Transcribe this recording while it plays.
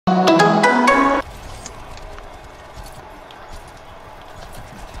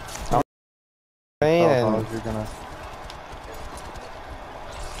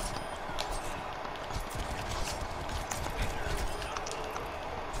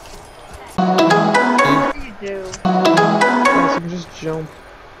do. Guys, you can just jump.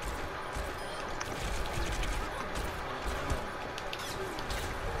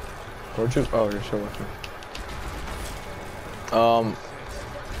 Where'd you? Oh, you're still working.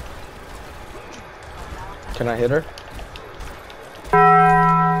 Can I hit her?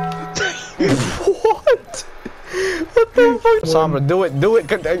 What? What the fuck? Sombra, do it, do it!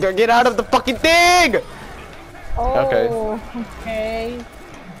 Get out of the fucking thing! Oh, okay.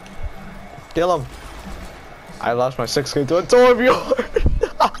 Kill him. I lost my 6K to a Torbjorn!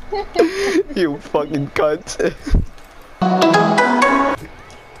 You fucking cunt.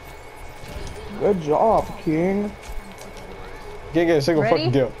 Good job, King. Can't get a single Ready?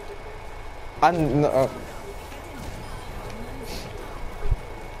 fucking kill.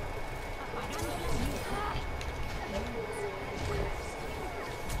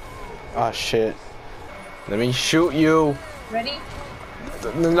 Ah, shit. Let me shoot you. Ready?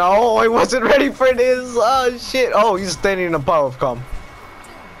 No, I wasn't ready for this. Oh, shit. Oh, he's standing in a pile of cum.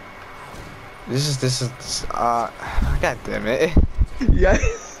 This is, god damn it.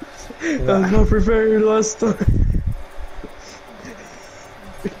 Yes. That was not prepared last time.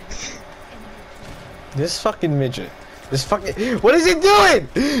 This fucking midget. This fucking. What is he doing?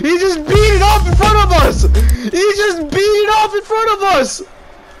 He just beat it off in front of us! He just beat it off in front of us!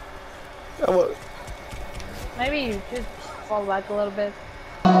 Maybe you should fall back a little bit.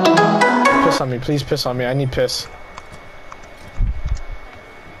 Piss on me, please piss on me. I need piss.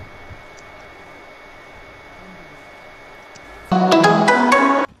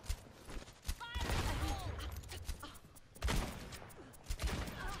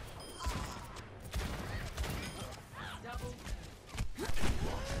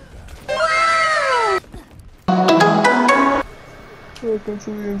 Welcome to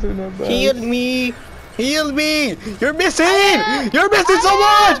the internet, man. Heal me! Heal me! You're missing! You're missing so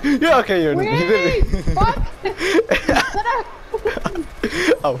much! Yeah, okay, you're. Wait, fuck!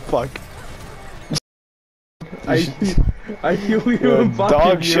 Oh fuck! I heal you You're and fuck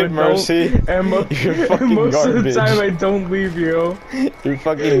dog you, shit, Mercy. And You're fucking most garbage. of the time I don't leave you. You're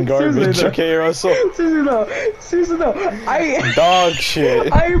fucking garbage. Okay, Russell. Seriously though, Dog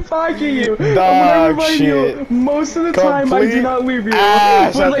shit. I'm fucking you. Dog Whenever I shit. you, most of the time I do not leave you.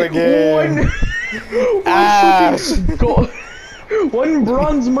 Ass But at like the game. one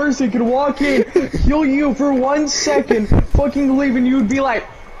bronze Mercy could walk in, heal you for 1 second, fucking leave, and you'd be like,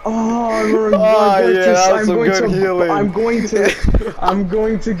 oh, I'm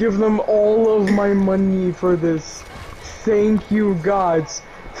going to give them all of my money for this. Thank you, gods.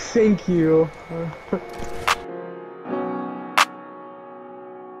 Thank you.